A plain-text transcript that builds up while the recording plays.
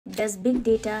Does big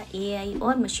data, AI,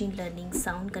 or machine learning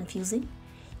sound confusing?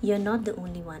 You're not the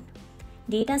only one.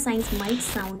 Data science might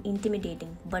sound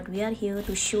intimidating, but we are here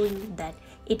to show you that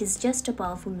it is just a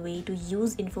powerful way to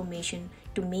use information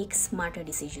to make smarter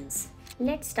decisions.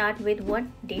 Let's start with what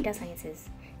data science is.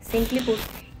 Simply put,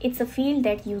 it's a field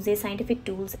that uses scientific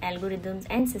tools, algorithms,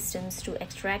 and systems to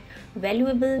extract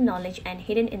valuable knowledge and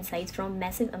hidden insights from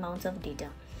massive amounts of data.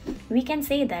 We can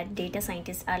say that data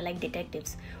scientists are like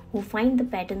detectives who find the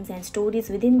patterns and stories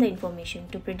within the information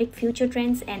to predict future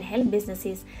trends and help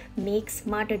businesses make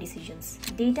smarter decisions.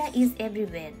 Data is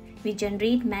everywhere. We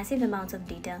generate massive amounts of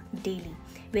data daily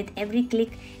with every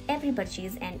click, every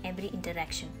purchase, and every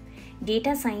interaction.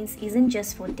 Data science isn't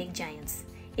just for tech giants.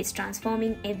 It's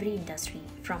transforming every industry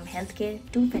from healthcare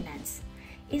to finance.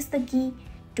 It's the key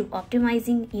to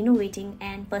optimizing, innovating,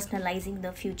 and personalizing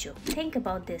the future. Think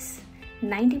about this.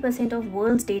 90% of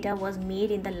world's data was made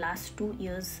in the last 2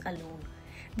 years alone.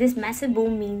 This massive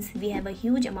boom means we have a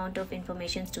huge amount of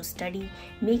information to study,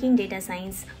 making data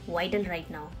science vital right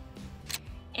now.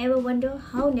 Ever wonder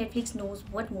how Netflix knows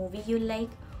what movie you like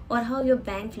or how your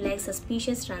bank flags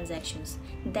suspicious transactions?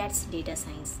 That's data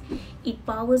science. It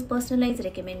powers personalized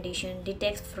recommendation,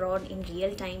 detects fraud in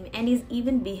real time, and is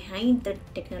even behind the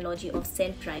technology of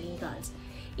self-driving cars.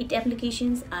 Its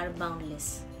applications are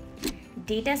boundless.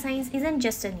 Data science isn't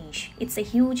just a niche, it's a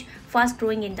huge,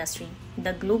 fast-growing industry.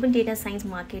 The global data science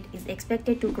market is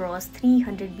expected to cross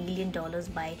 $300 billion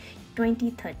by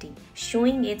 2030,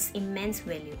 showing its immense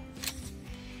value.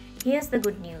 Here's the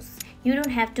good news. You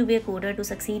don't have to be a coder to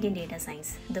succeed in data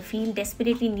science. The field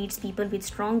desperately needs people with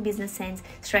strong business sense,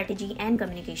 strategy, and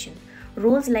communication.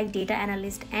 Roles like data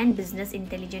analyst and business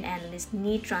intelligence analyst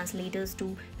need translators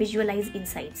to visualize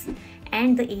insights.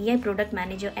 And the AI product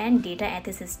manager and data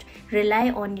ethicist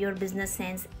rely on your business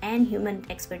sense and human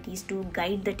expertise to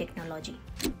guide the technology.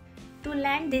 To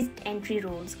land these entry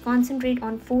roles, concentrate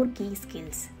on 4 key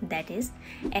skills. That is,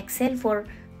 Excel for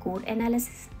code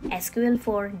analysis, SQL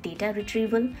for data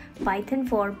retrieval, Python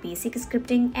for basic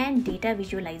scripting, and data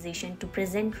visualization to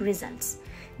present results.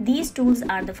 These tools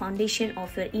are the foundation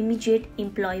of your immediate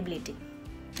employability.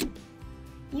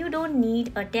 You don't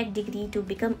need a tech degree to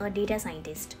become a data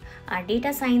scientist. Our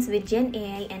Data Science with Gen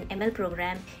AI and ML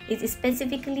program is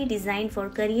specifically designed for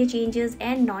career changers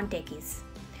and non-techies.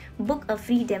 Book a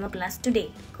free demo class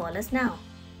today. Call us now.